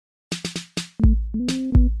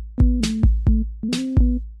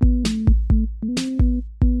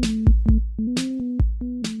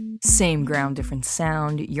Same ground, different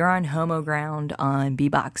sound. You're on Homo Ground on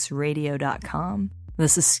bboxradio.com.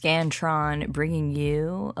 This is Scantron bringing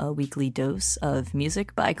you a weekly dose of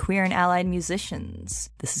music by queer and allied musicians.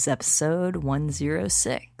 This is episode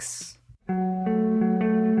 106.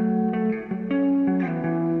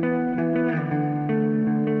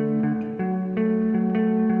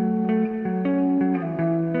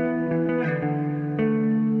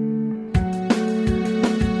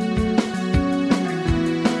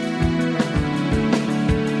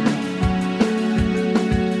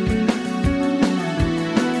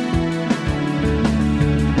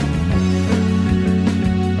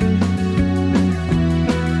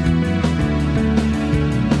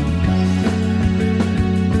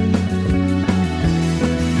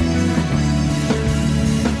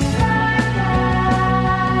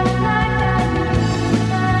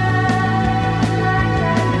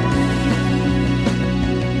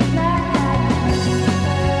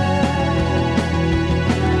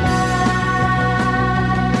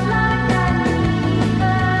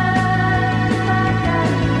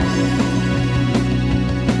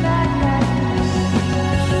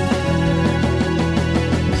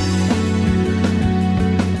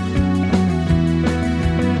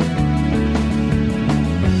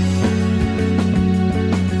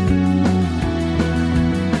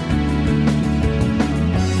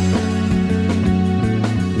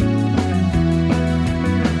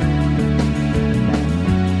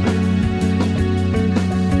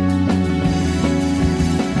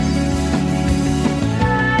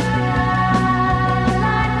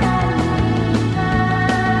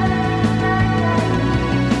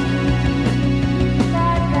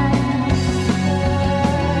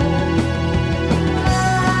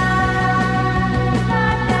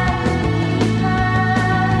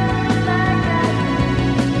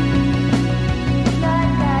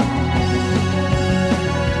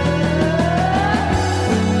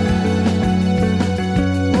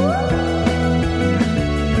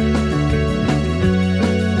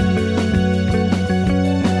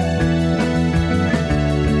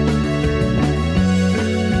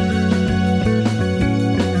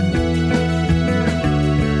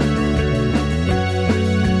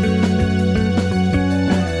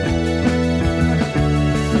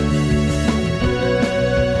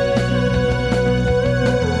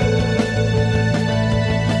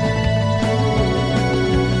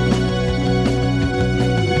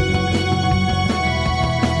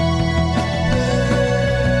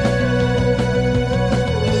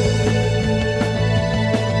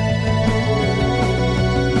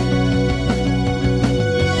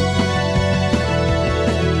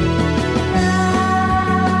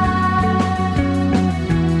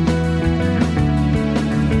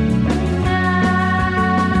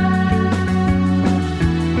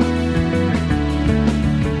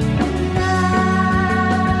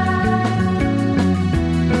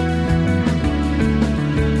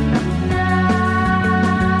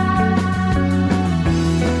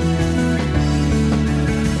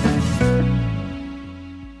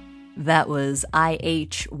 That was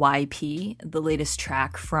IHYP, the latest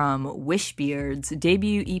track from Wishbeard's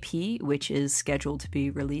debut EP, which is scheduled to be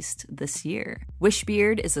released this year.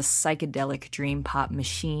 Wishbeard is a psychedelic dream pop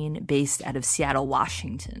machine based out of Seattle,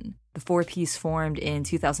 Washington. The four-piece formed in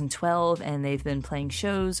 2012, and they've been playing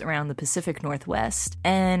shows around the Pacific Northwest,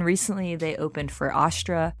 and recently they opened for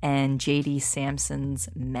Astra and J.D. Samson's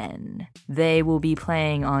Men. They will be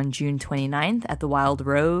playing on June 29th at the Wild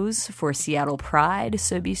Rose for Seattle Pride,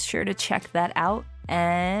 so be sure to check that out.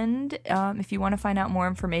 And if you want to find out more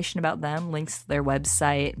information about them, links to their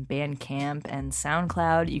website, Bandcamp, and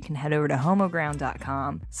SoundCloud, you can head over to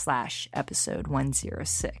homoground.com/episode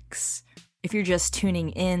 106. If you're just tuning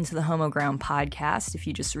in to the Homo Ground podcast, if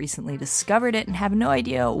you just recently discovered it and have no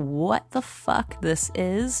idea what the fuck this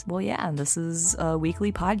is, well, yeah, this is a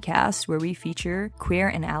weekly podcast where we feature queer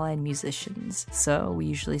and allied musicians. So we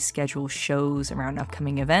usually schedule shows around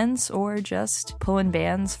upcoming events or just pulling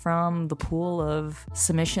bands from the pool of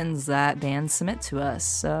submissions that bands submit to us.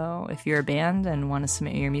 So if you're a band and want to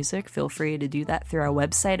submit your music, feel free to do that through our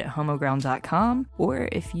website at homoground.com. Or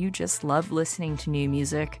if you just love listening to new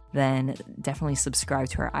music, then definitely subscribe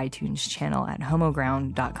to our iTunes channel at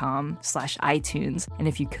homoground.com/iTunes. And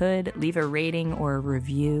if you could, leave a rating or a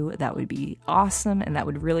review. That would be awesome, and that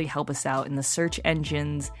would really help us out in the search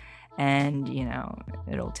engines. And, you know,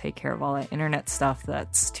 it'll take care of all that internet stuff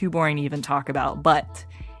that's too boring to even talk about, but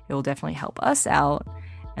it will definitely help us out.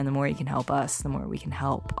 And the more you can help us, the more we can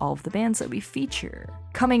help all of the bands that we feature.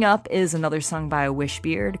 Coming up is another song by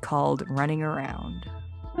Wishbeard called Running Around.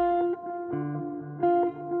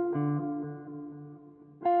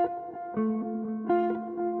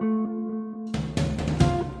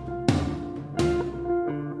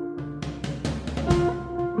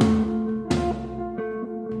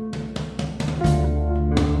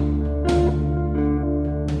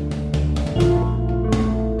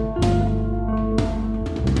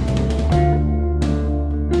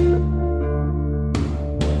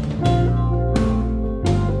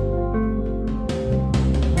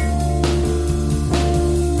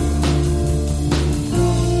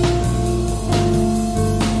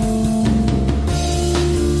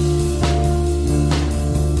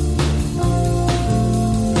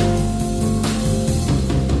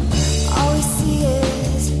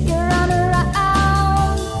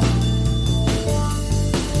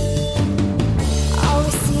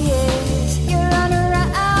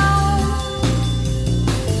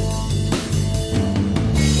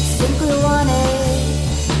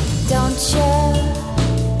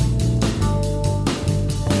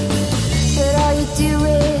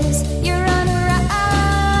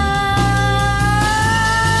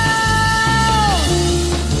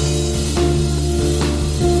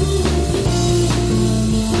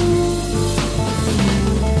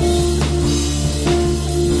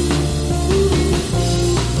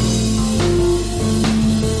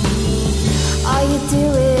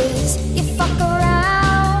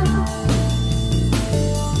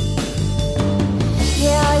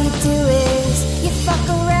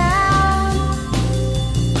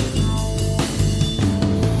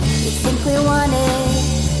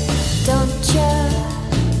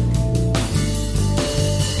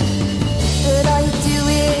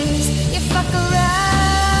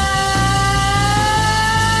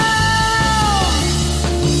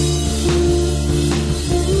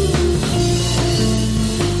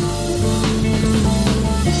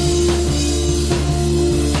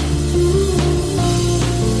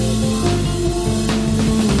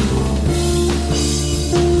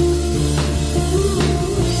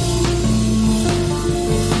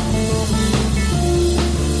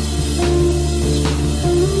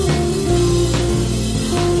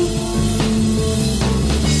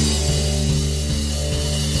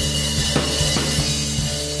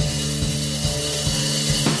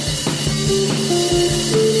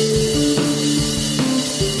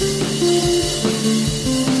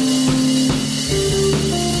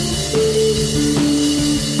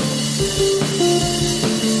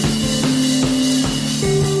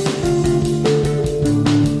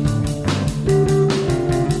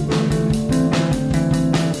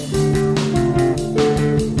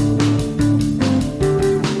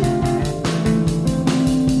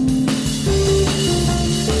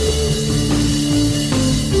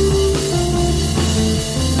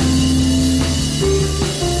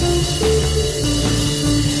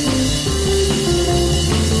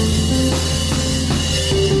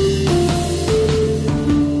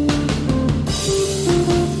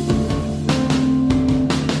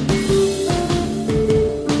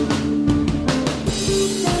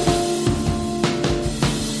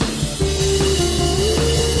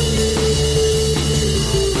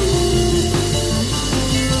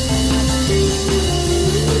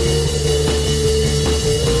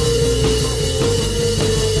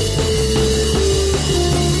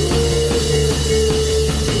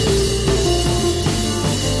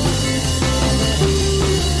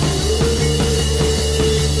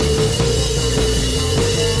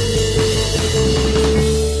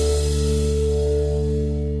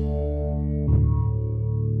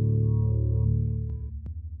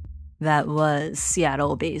 That was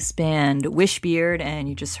Seattle-based band Wishbeard, and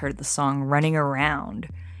you just heard the song Running Around.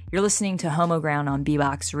 You're listening to Homoground on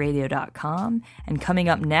beboxradio.com, and coming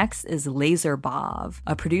up next is Laserbov,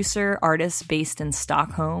 a producer, artist based in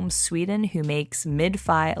Stockholm, Sweden, who makes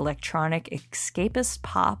mid-fi electronic escapist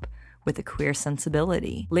pop with a queer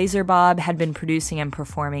sensibility. Laserbob had been producing and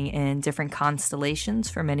performing in different constellations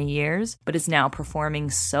for many years, but is now performing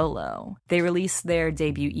solo. They released their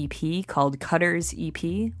debut EP called Cutters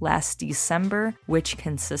EP last December, which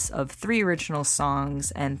consists of 3 original songs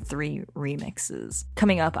and 3 remixes.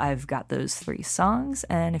 Coming up, I've got those 3 songs,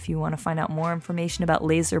 and if you want to find out more information about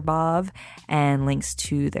Laserbob and links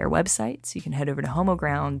to their websites, you can head over to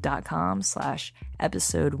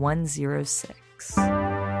homoground.com/episode 106.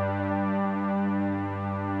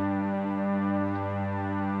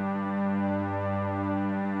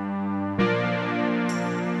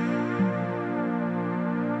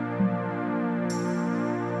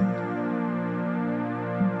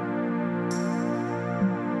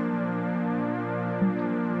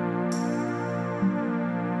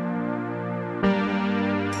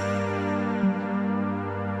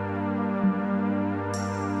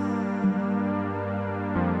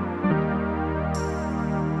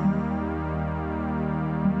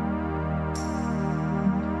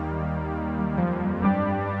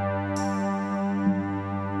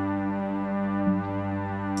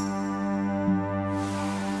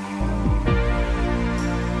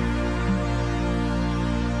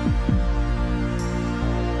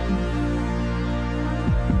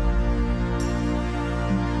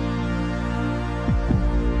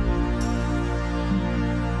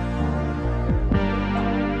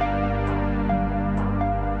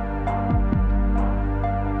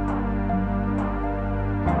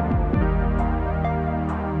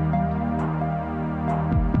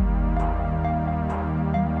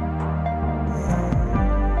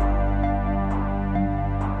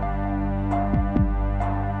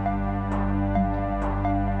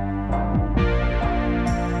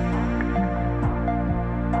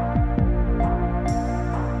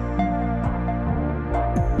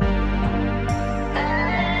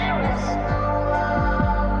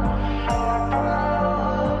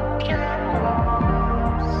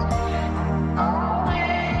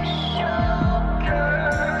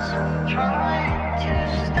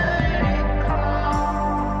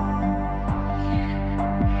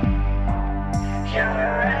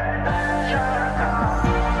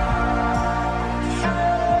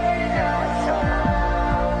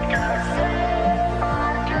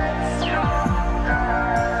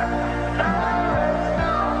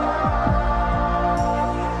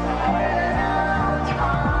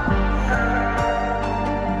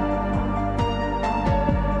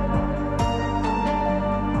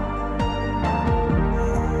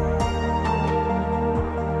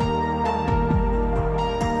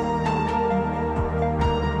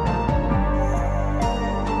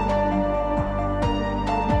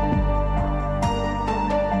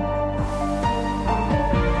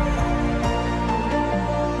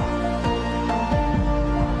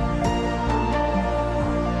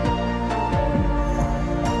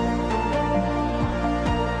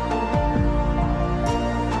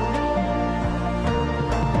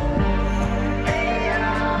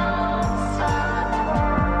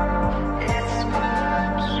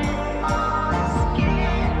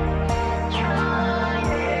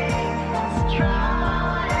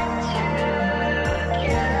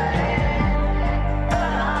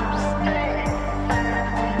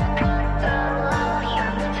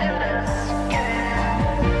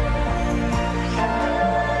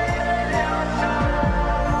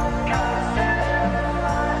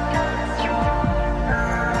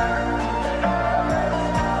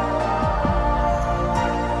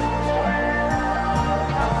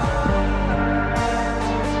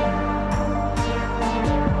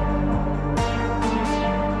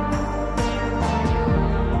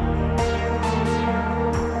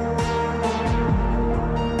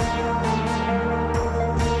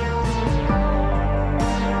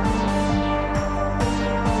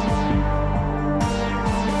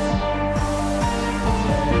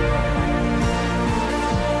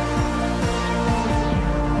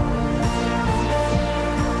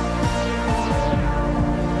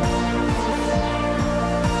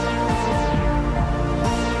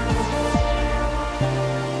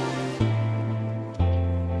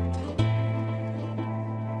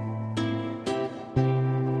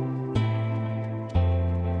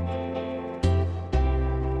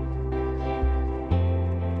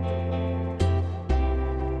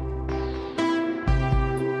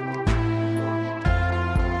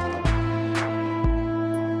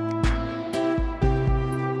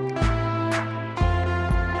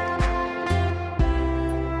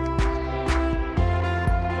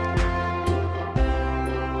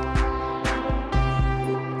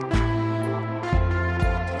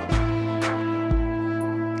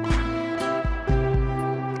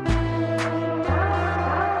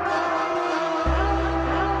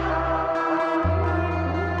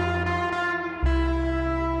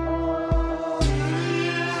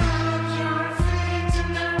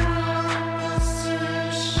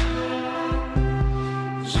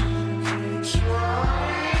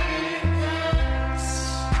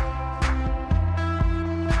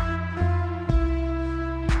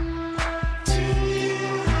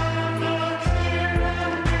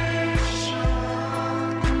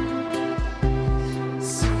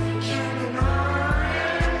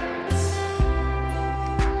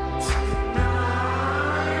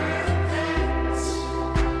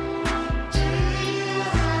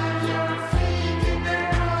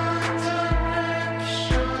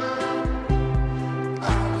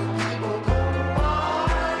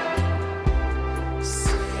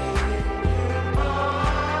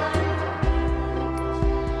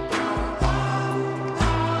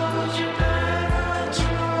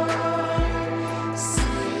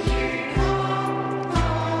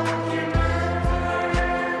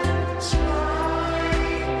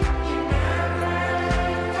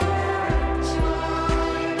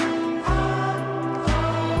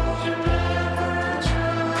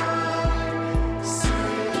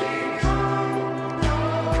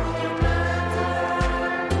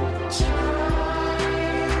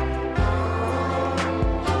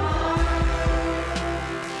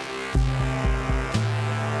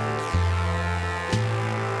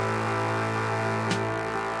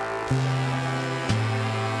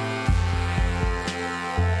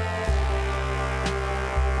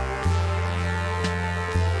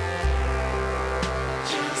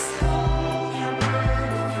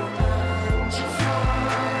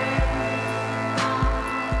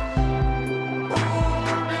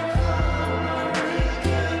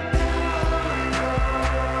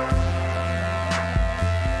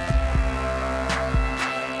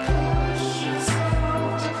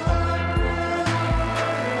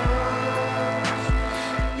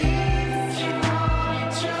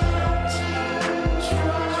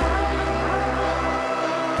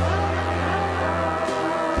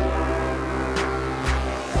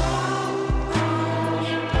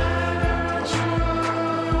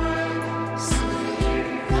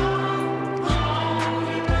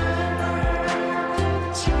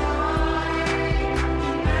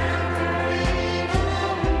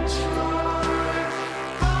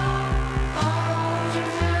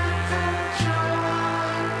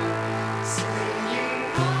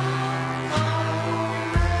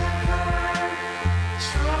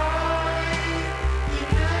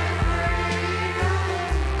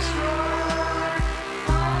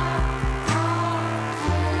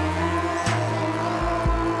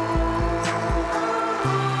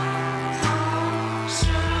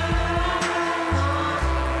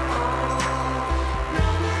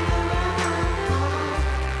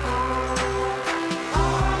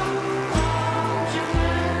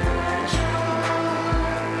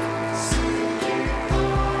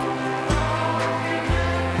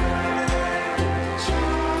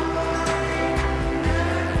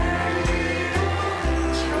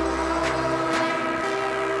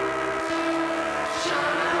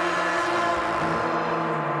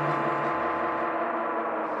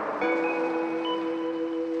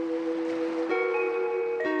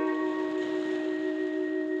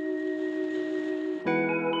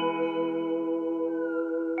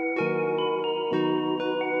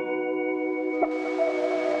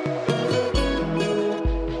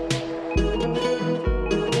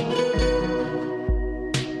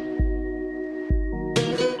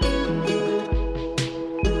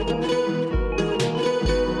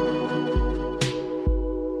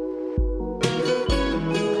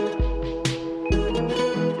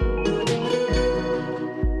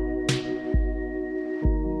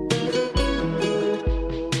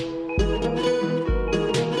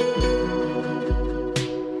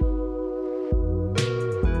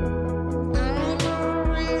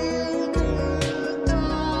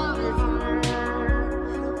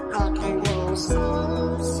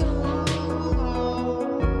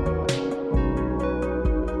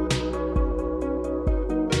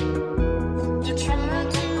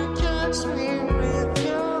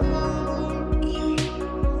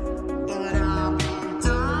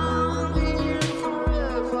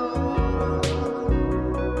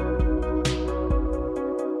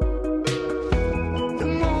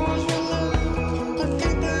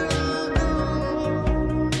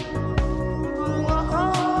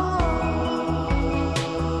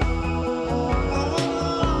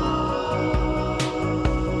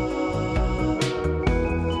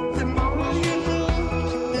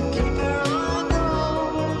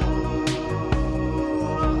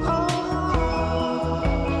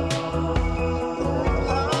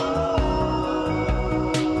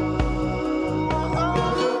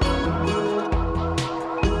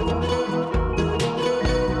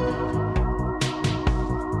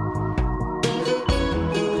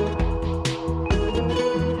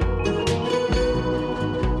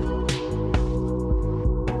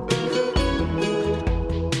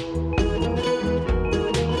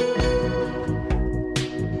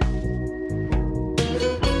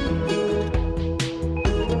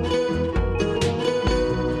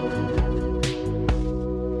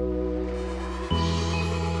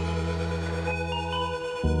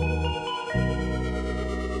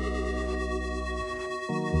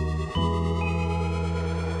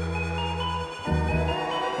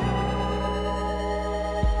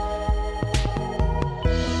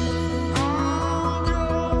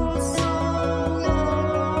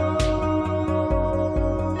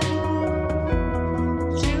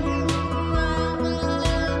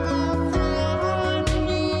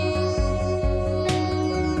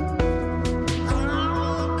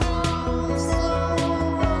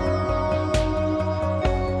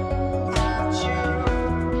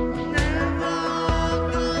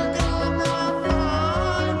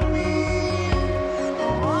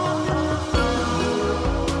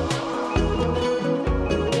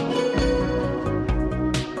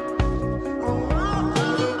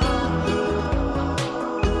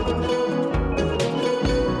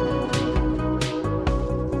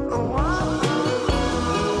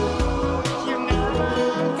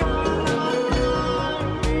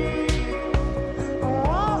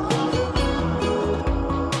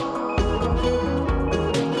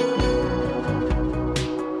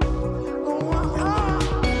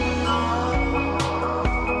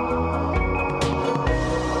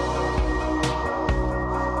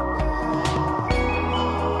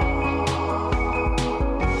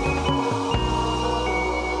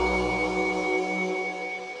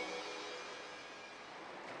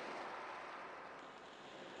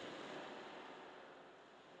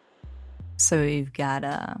 So we've got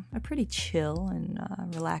a pretty chill and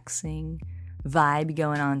relaxing vibe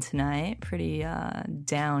going on tonight, pretty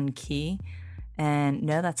down key. And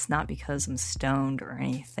no, that's not because I'm stoned or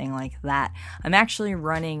anything like that. I'm actually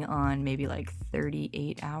running on maybe like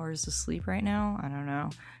 38 hours of sleep right now. I don't know.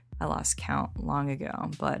 I lost count long ago.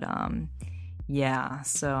 But yeah,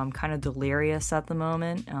 so I'm kind of delirious at the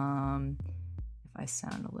moment. If I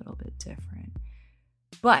sound a little bit different.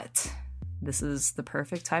 But this is the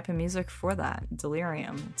perfect type of music for that,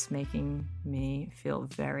 delirium. It's making me feel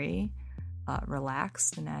very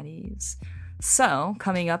relaxed and at ease. So,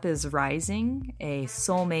 coming up is Rising, a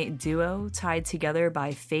soulmate duo tied together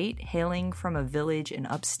by fate, hailing from a village in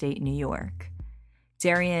upstate New York.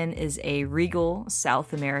 Darian is a regal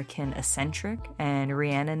South American eccentric, and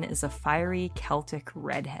Rhiannon is a fiery Celtic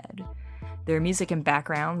redhead. Their music and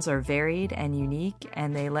backgrounds are varied and unique,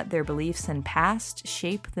 and they let their beliefs and past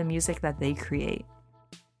shape the music that they create.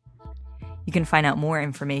 You can find out more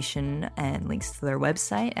information and links to their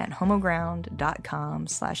website at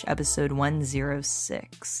homoground.com/episode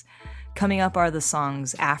 106. Coming up are the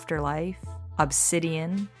songs Afterlife,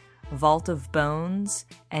 Obsidian, Vault of Bones,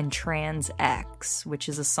 and Trans X, which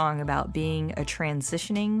is a song about being a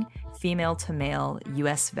transitioning female to male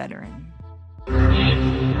U.S. veteran.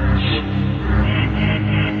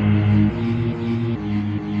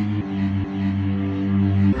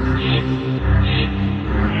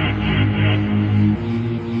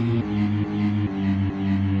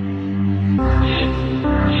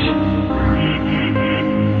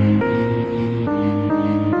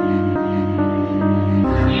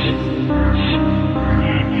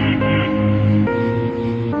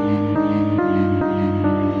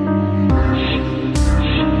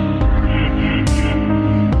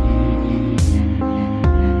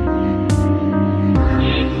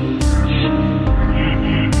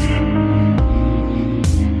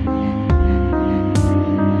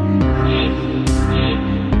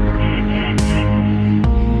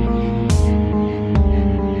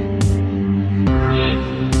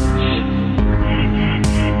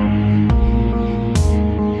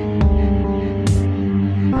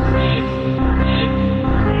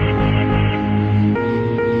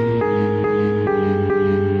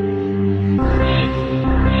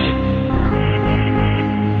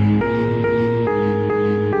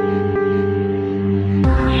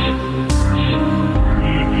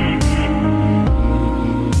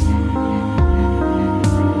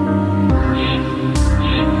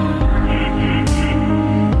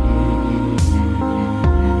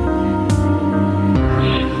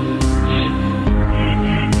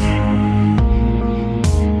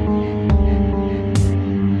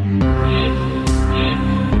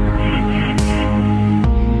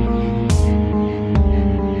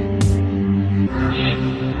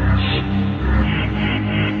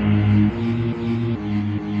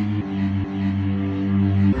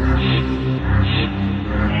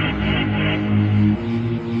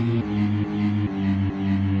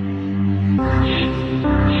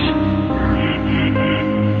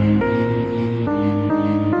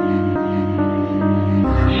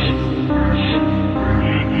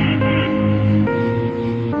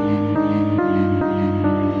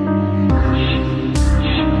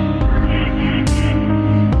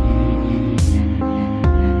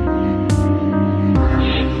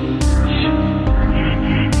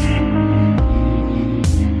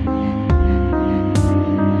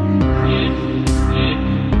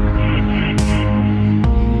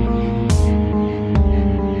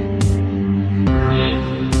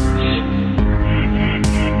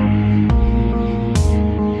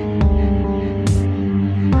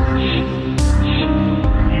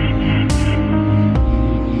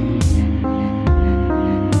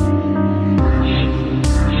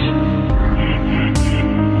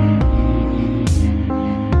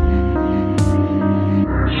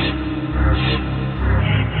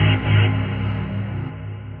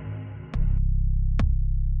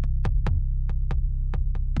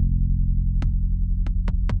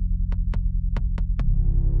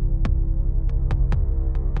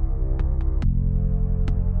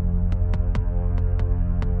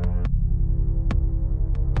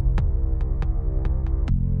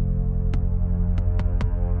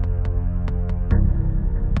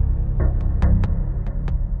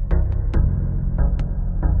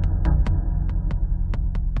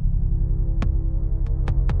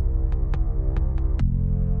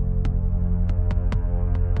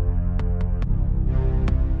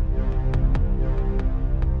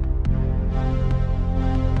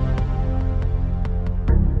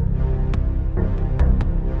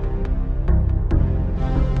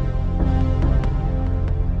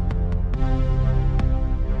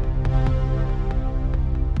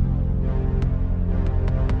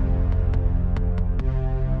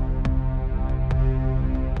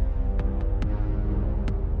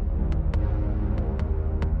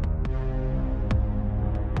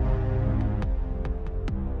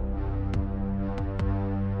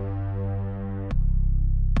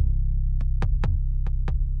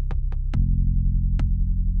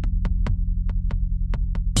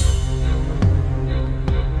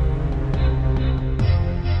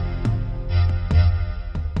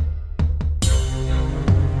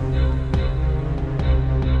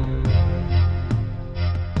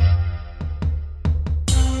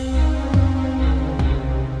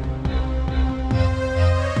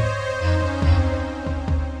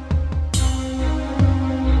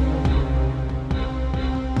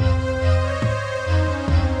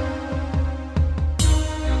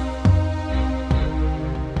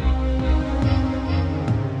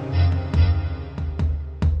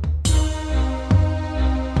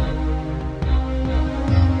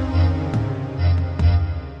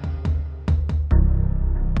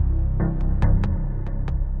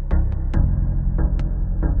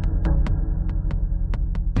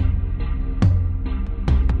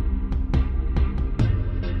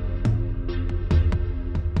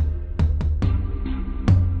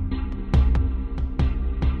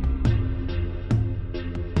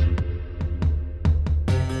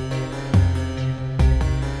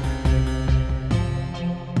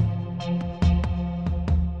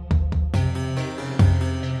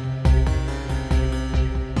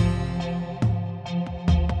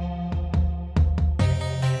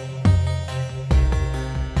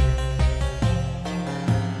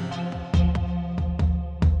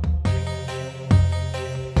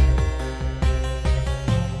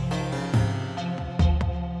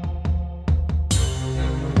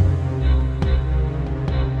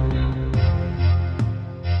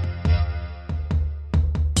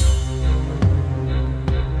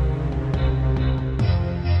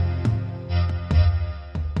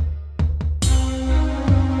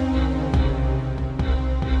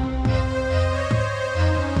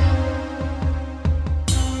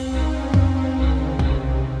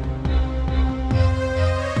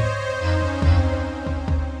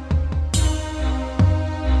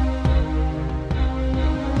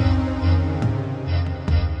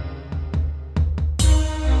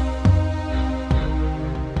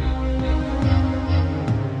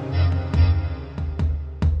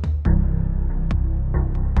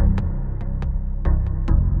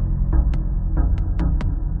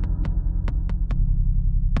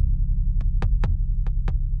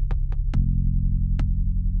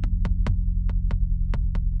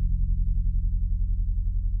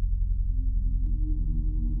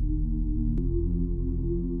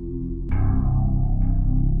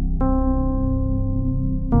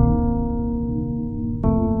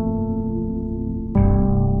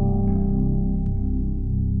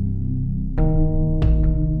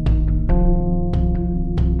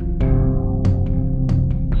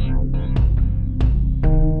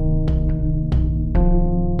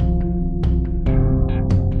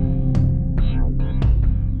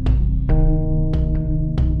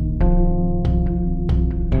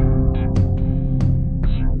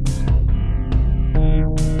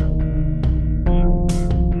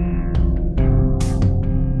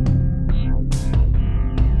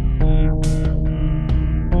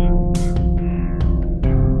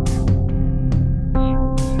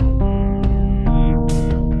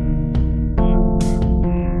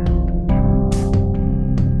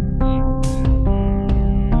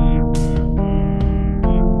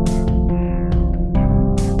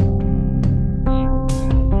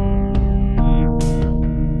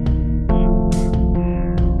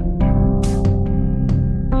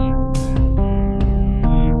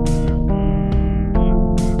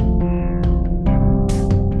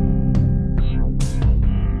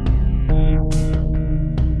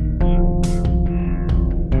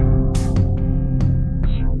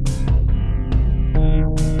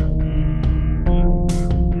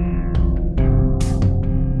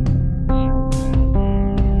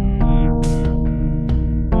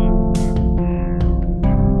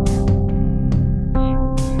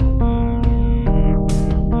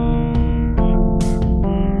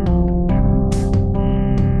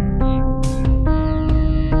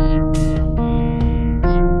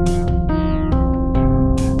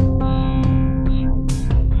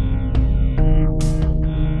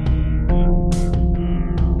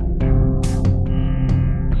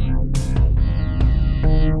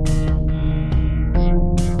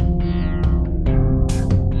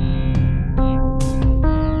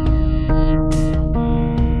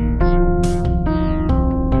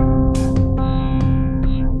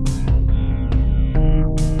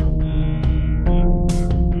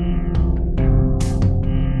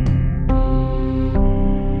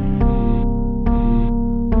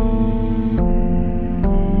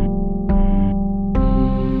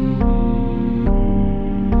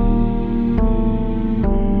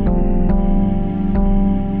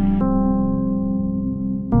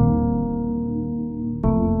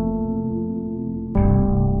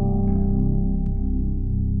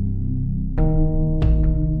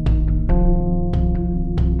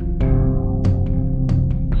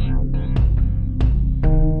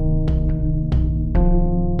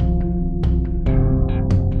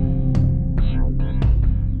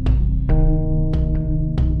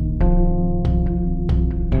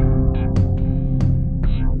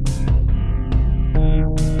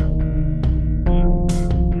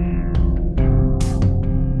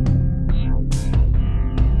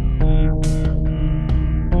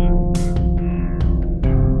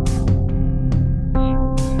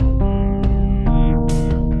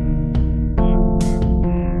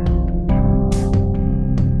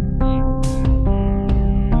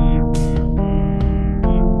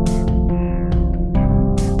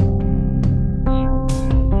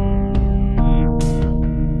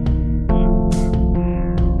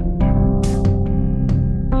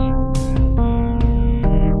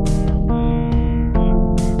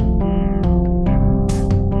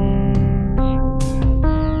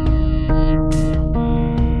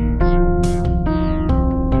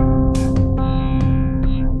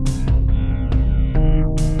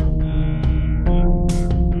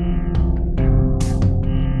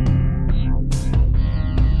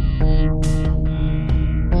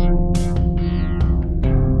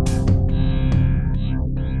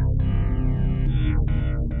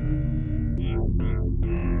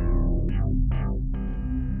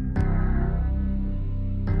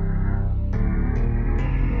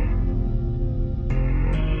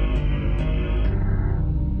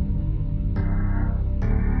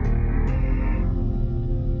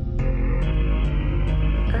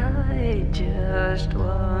 just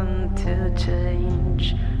want to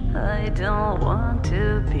change. I don't want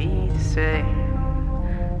to be the same.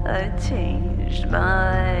 I changed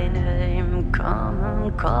my name. Come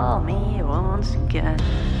and call me once again.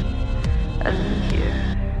 I'm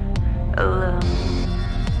here alone,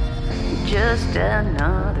 just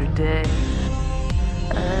another day.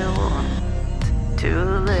 I want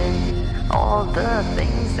to live all the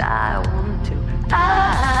things I want to.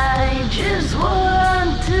 I just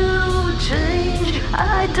want to change.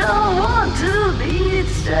 I don't want to be the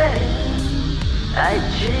same. I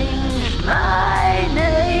changed my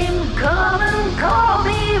name. Come and call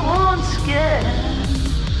me once again.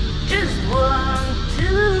 Just want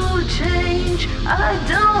to change. I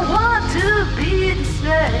don't want to be the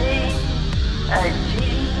same. I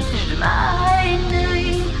changed my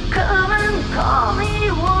name. Come and call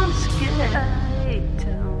me once again. I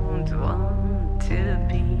don't want to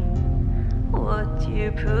be what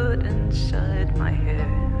you put inside my head.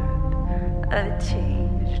 I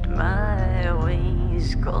changed my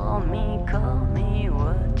ways. Call me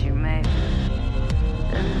what you made.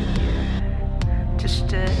 I'm here to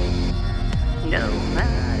stay, no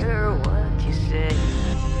matter what you say.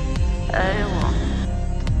 I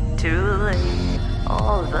want to live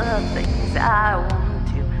all the things I want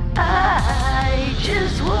to. I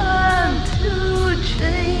just want to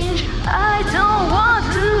change. I don't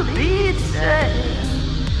want to be the same.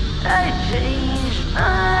 I changed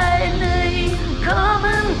my name. Come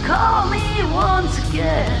and call me once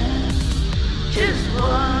again. Just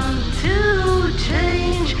want to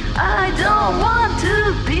change. I don't want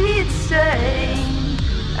to be the same.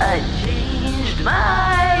 I changed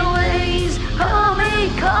my ways. Call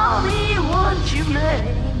me once you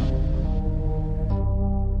may.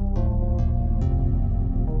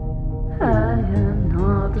 I am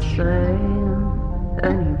not the same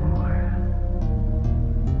anymore.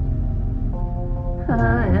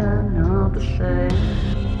 I am not the same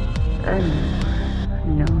anymore.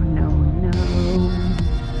 No, no, no.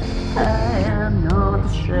 I am not the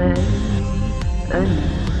same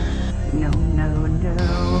anymore. No, no, no.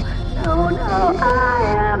 No, no, I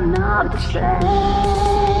am not the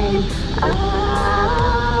same.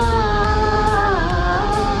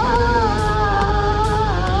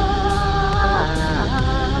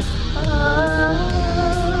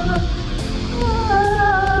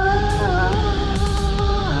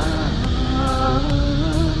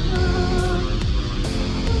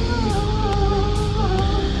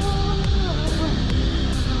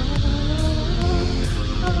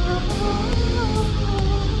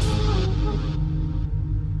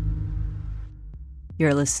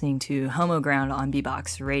 You're listening to Homo Ground on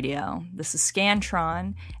Bebox Radio. This is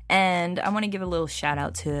Scantron, and I want to give a little shout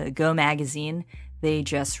out to Go Magazine. They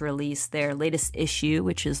just released their latest issue,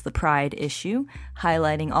 which is the Pride issue,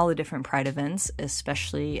 highlighting all the different Pride events,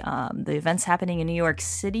 especially the events happening in New York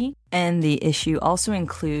City. And the issue also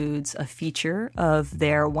includes a feature of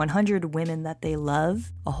their 100 women that they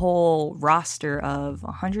love, a whole roster of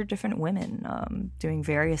 100 different women doing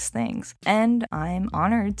various things. And I'm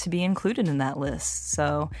honored to be included in that list.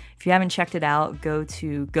 So if you haven't checked it out, go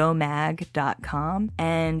to gomag.com.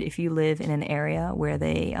 And if you live in an area where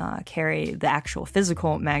they carry the actual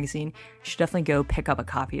physical magazine, you should definitely go pick up a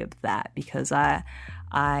copy of that, because I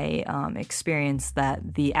experienced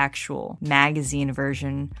that the actual magazine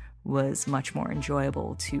version was much more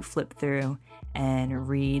enjoyable to flip through and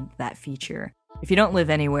read that feature. If you don't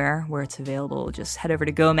live anywhere where it's available, just head over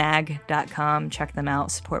to gomag.com, check them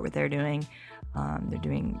out, support what they're doing. They're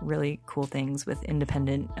doing really cool things with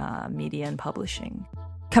independent media and publishing.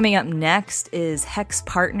 Coming up next is Hex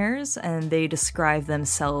Partners, and they describe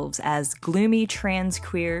themselves as gloomy trans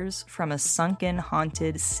queers from a sunken,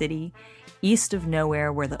 haunted city east of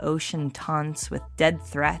nowhere where the ocean taunts with dead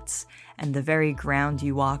threats and the very ground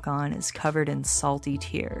you walk on is covered in salty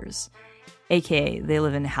tears. AKA, they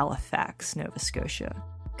live in Halifax, Nova Scotia.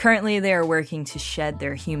 Currently, they are working to shed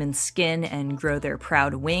their human skin and grow their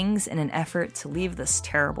proud wings in an effort to leave this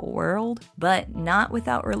terrible world, but not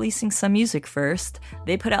without releasing some music first.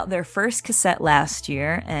 They put out their first cassette last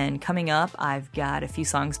year, and coming up, I've got a few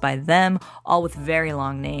songs by them, all with very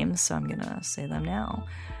long names, so I'm gonna say them now.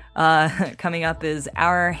 Coming up is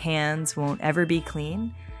Our Hands Won't Ever Be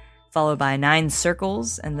Clean, followed by 9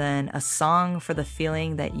 Circles, and then A Song for the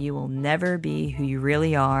Feeling That You Will Never Be Who You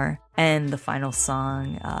Really Are, and the final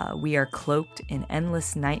song, We Are Cloaked in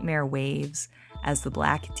Endless Nightmare Waves as the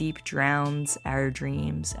Black Deep drowns our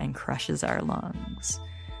dreams and crushes our lungs.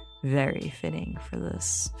 Very fitting for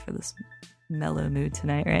this mellow mood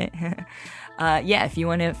tonight, right? Yeah, if you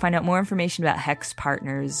want to find out more information about Hex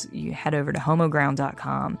Partners, you head over to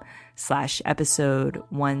homoground.com/episode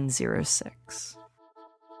 106.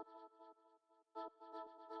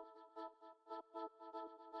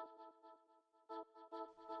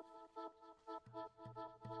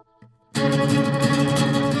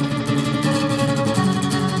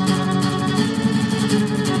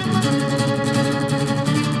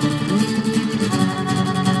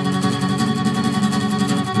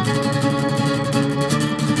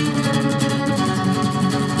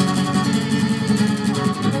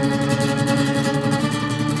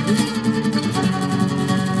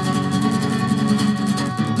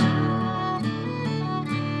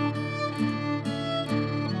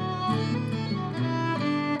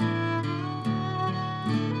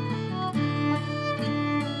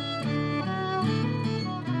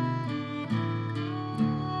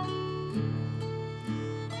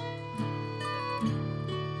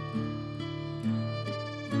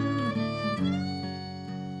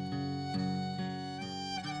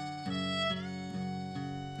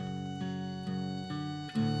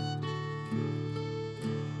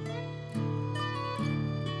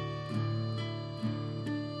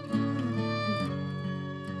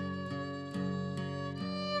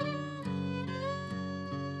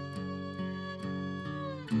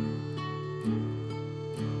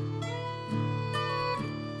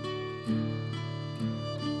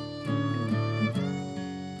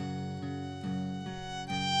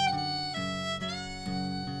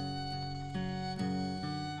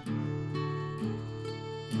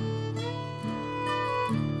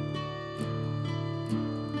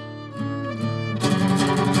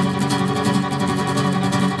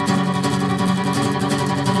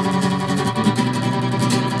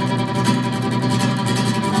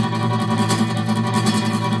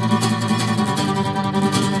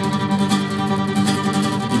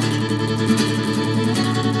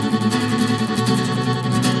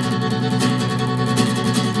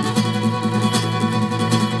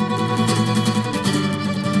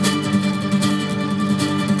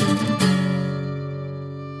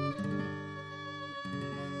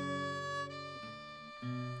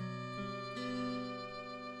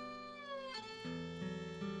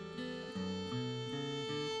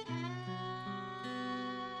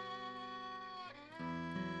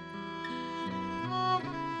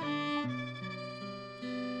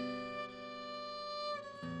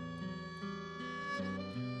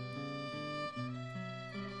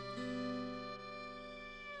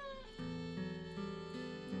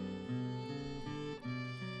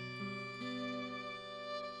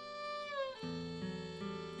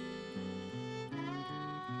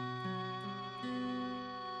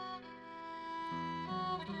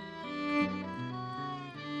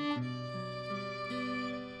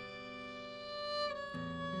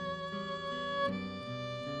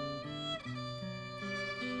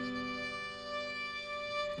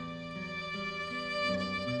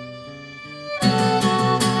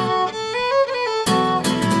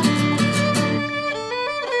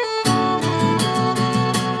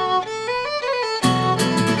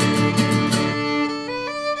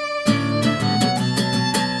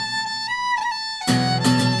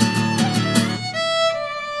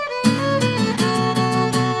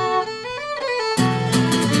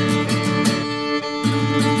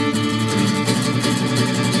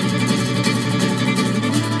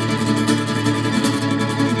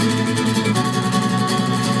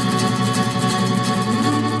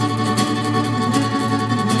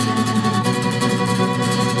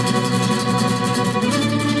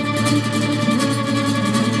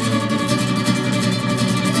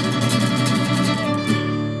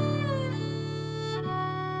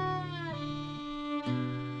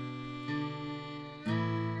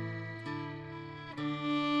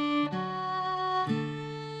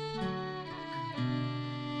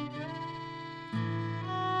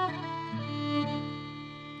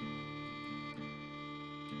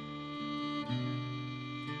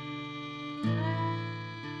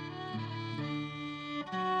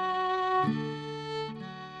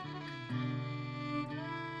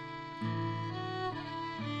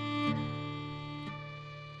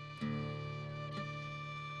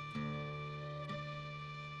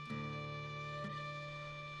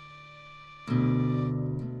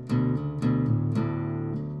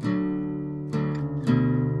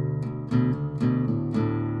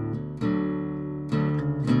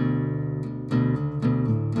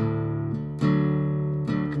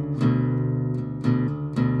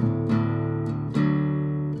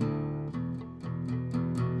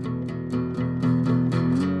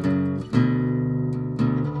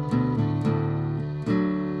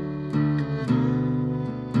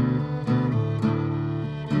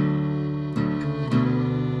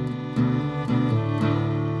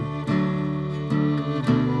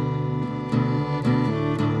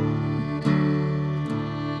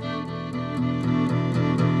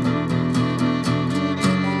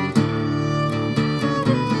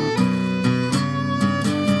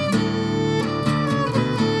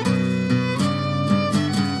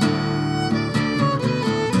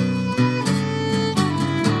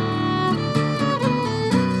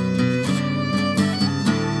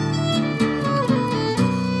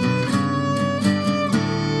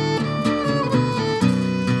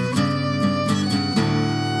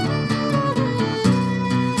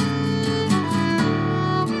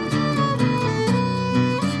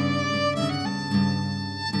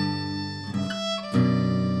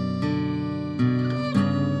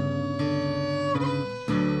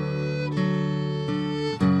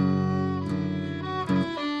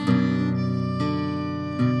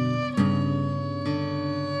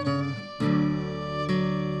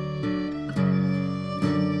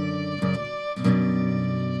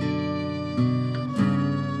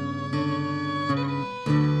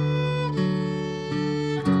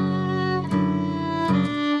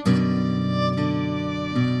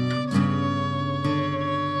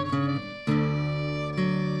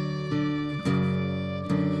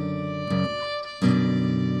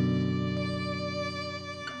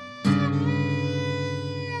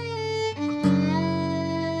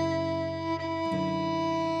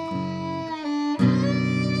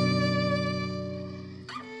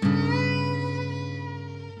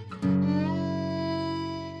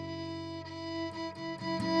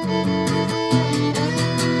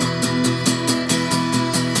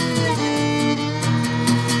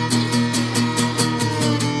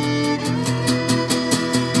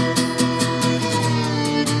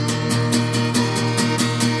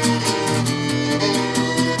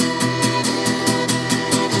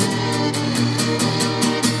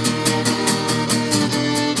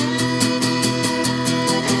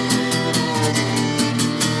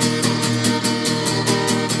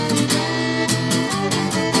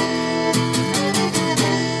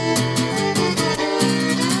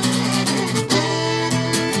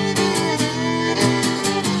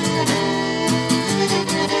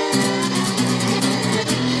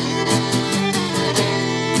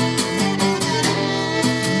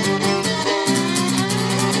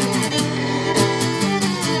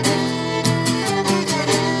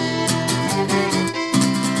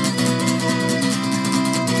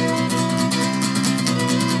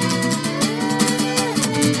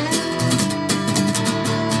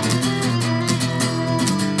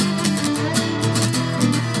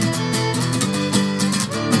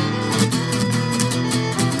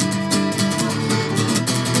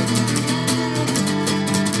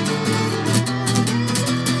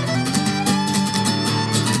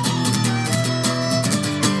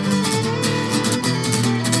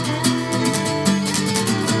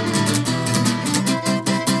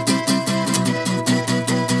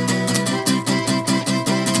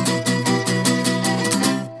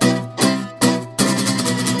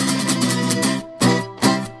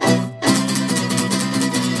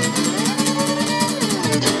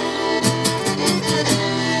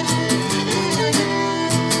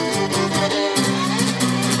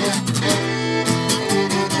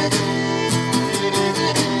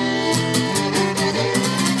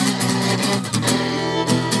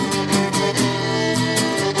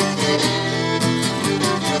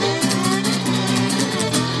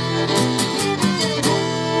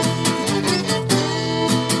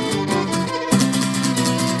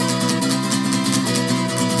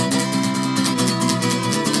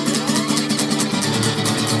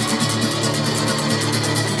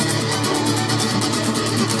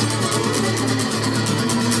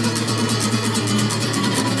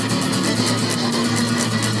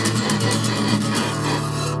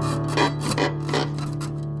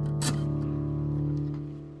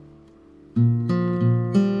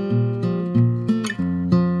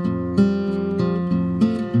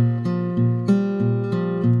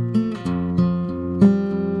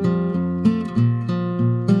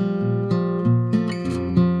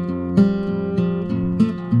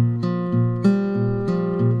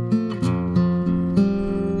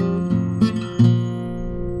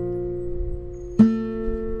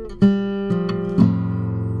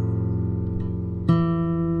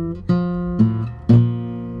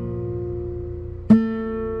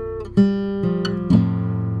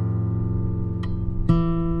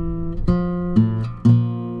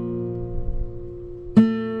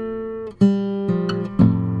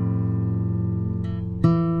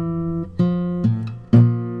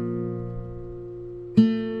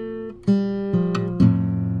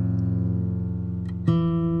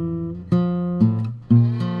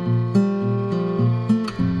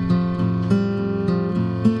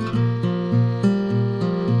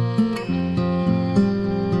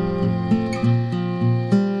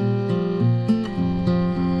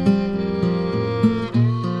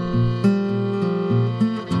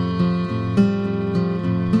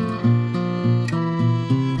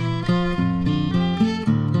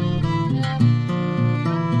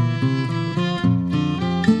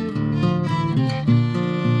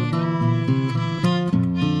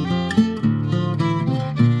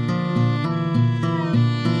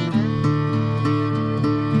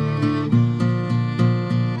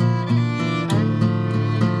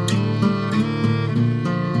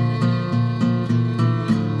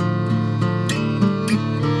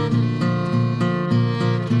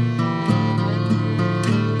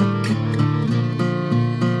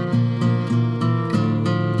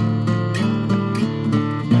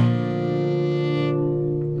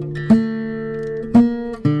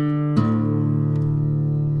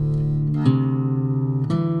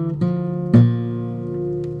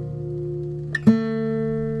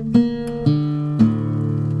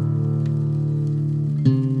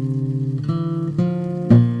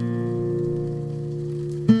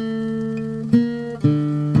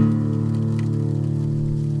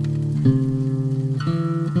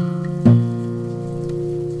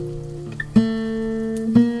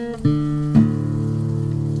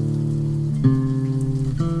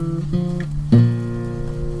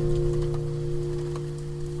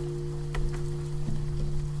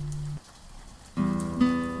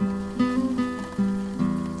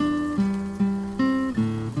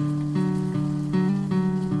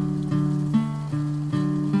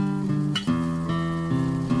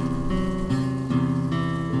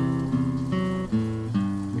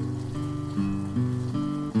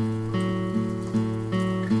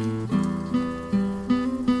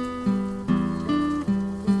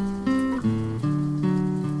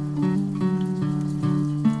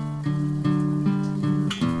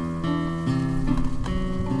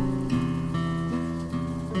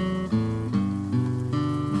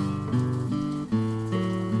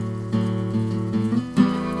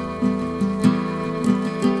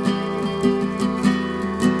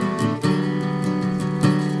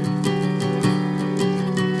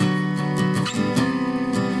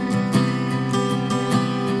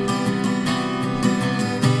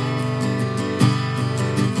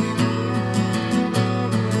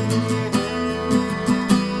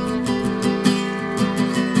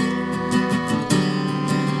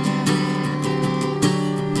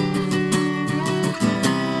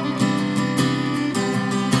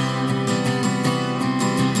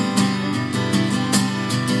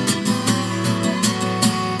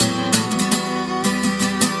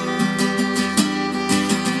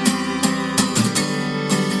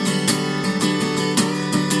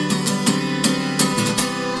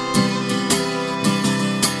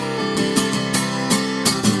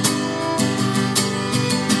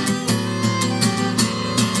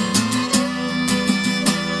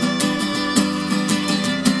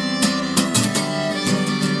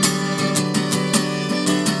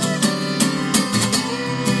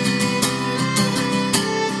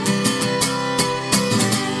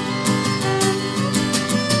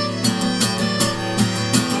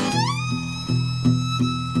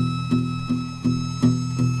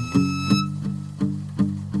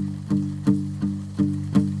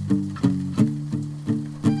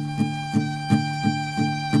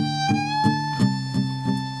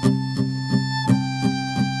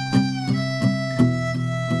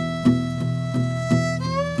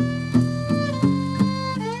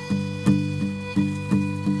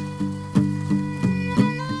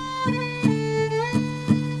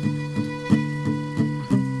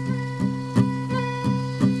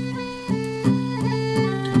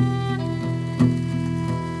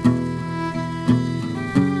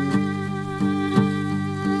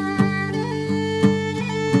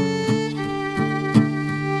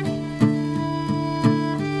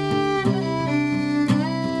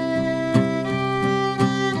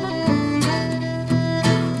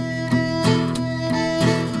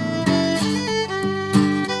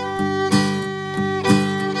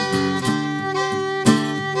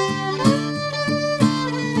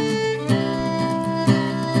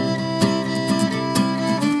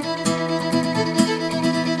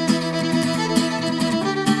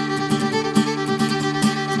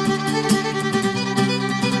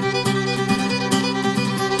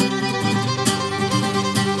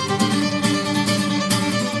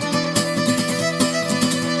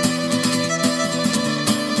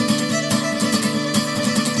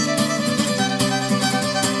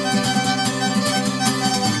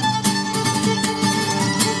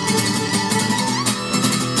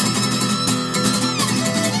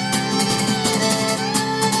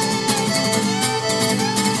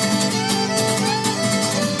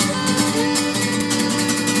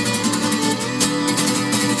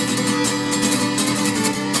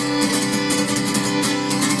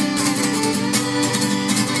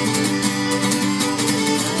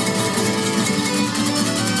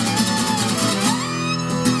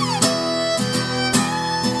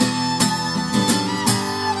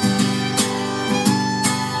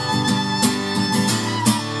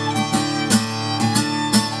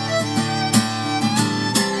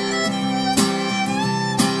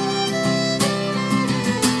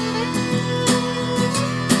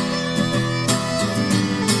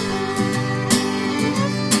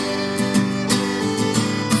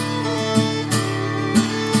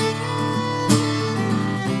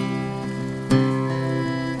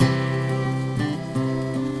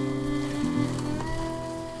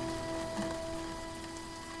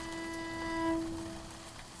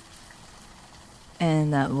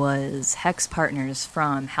 And that was Hex Partners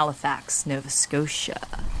from Halifax, Nova Scotia.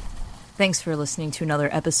 Thanks for listening to another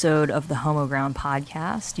episode of the Homo Ground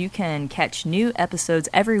podcast. You can catch new episodes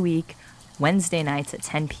every week, Wednesday nights at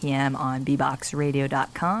 10 p.m. on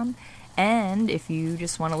bboxradio.com. And if you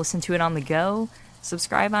just want to listen to it on the go,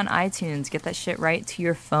 subscribe on iTunes. Get that shit right to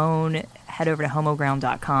your phone. Head over to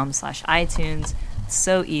homoground.com/iTunes. It's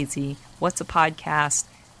so easy. What's a podcast?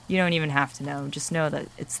 You don't even have to know. Just know that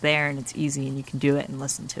it's there and it's easy and you can do it and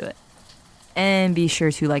listen to it. And be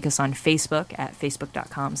sure to like us on Facebook at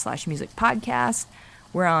facebook.com/musicpodcast.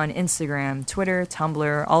 We're on Instagram, Twitter,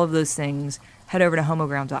 Tumblr, all of those things. Head over to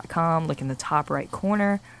homoground.com, look in the top right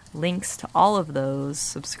corner. Links to all of those.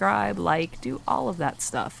 Subscribe, like, do all of that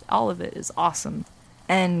stuff. All of it is awesome.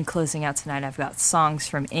 And closing out tonight, I've got songs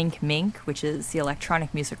from Ink Mink, which is the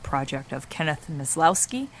electronic music project of Kenneth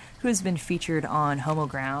Myslowski, who has been featured on Homo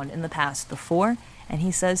Ground in the past before, and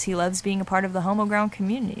he says he loves being a part of the Homo Ground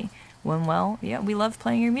community. Well, yeah, we love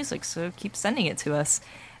playing your music, so keep sending it to us.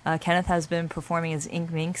 Kenneth has been performing as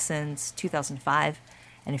Ink Mink since 2005,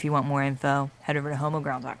 and if you want more info, head over to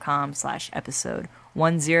homoground.com/episode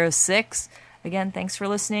 106. Again, thanks for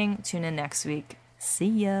listening. Tune in next week. See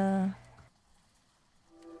ya.